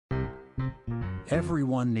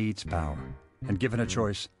Everyone needs power, and given a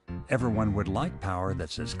choice, everyone would like power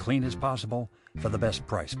that's as clean as possible for the best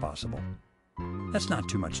price possible. That's not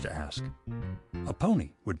too much to ask. A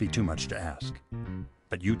pony would be too much to ask.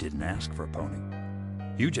 But you didn't ask for a pony.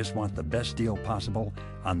 You just want the best deal possible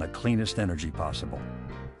on the cleanest energy possible.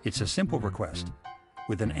 It's a simple request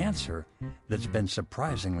with an answer that's been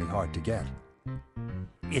surprisingly hard to get.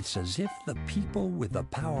 It's as if the people with the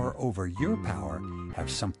power over your power have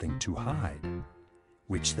something to hide,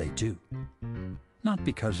 which they do. Not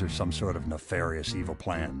because there's some sort of nefarious evil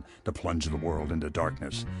plan to plunge the world into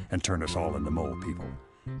darkness and turn us all into mole people.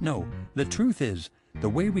 No, the truth is, the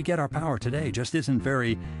way we get our power today just isn't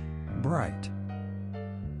very bright.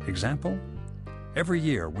 Example? Every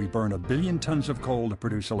year we burn 1 billion tons of coal to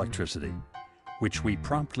produce electricity, which we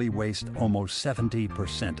promptly waste almost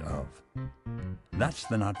 70% of. That's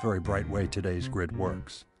the not very bright way today's grid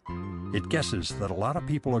works. It guesses that a lot of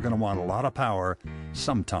people are going to want a lot of power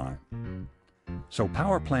sometime. So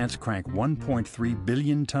power plants crank 1.3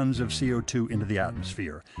 billion tons of CO2 into the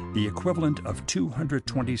atmosphere, the equivalent of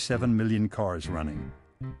 227 million cars running,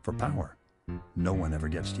 for power no one ever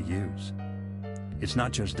gets to use. It's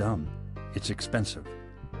not just dumb, it's expensive.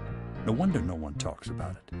 No wonder no one talks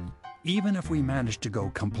about it. Even if we managed to go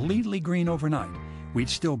completely green overnight, we'd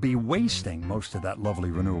still be wasting most of that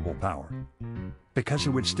lovely renewable power, because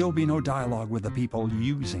there would still be no dialogue with the people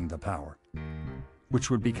using the power, which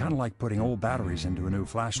would be kind of like putting old batteries into a new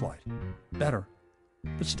flashlight. Better,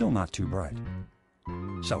 but still not too bright.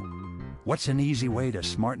 So, what's an easy way to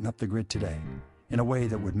smarten up the grid today in a way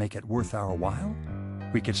that would make it worth our while?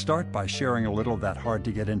 We could start by sharing a little of that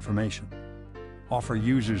hard-to-get information. Offer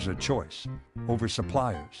users a choice over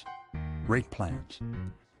suppliers, rate plans,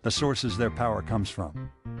 the sources their power comes from,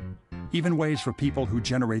 even ways for people who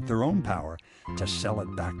generate their own power to sell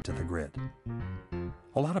it back to the grid.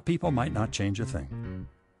 A lot of people might not change a thing,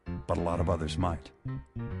 but a lot of others might.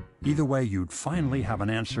 Either way, you'd finally have an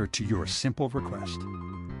answer to your simple request.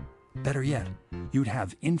 Better yet, you'd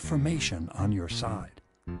have information on your side.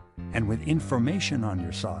 And with information on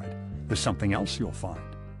your side, there's something else you'll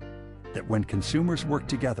find. That when consumers work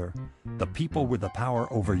together, the people with the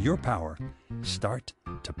power over your power start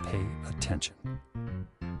to pay attention.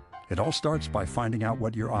 It all starts by finding out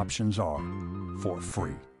what your options are for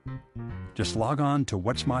free. Just log on to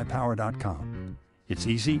whatsmypower.com. It's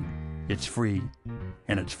easy, it's free,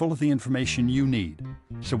 and it's full of the information you need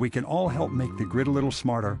so we can all help make the grid a little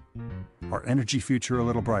smarter, our energy future a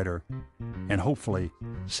little brighter, and hopefully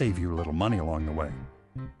save you a little money along the way.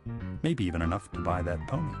 Maybe even enough to buy that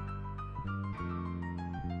pony.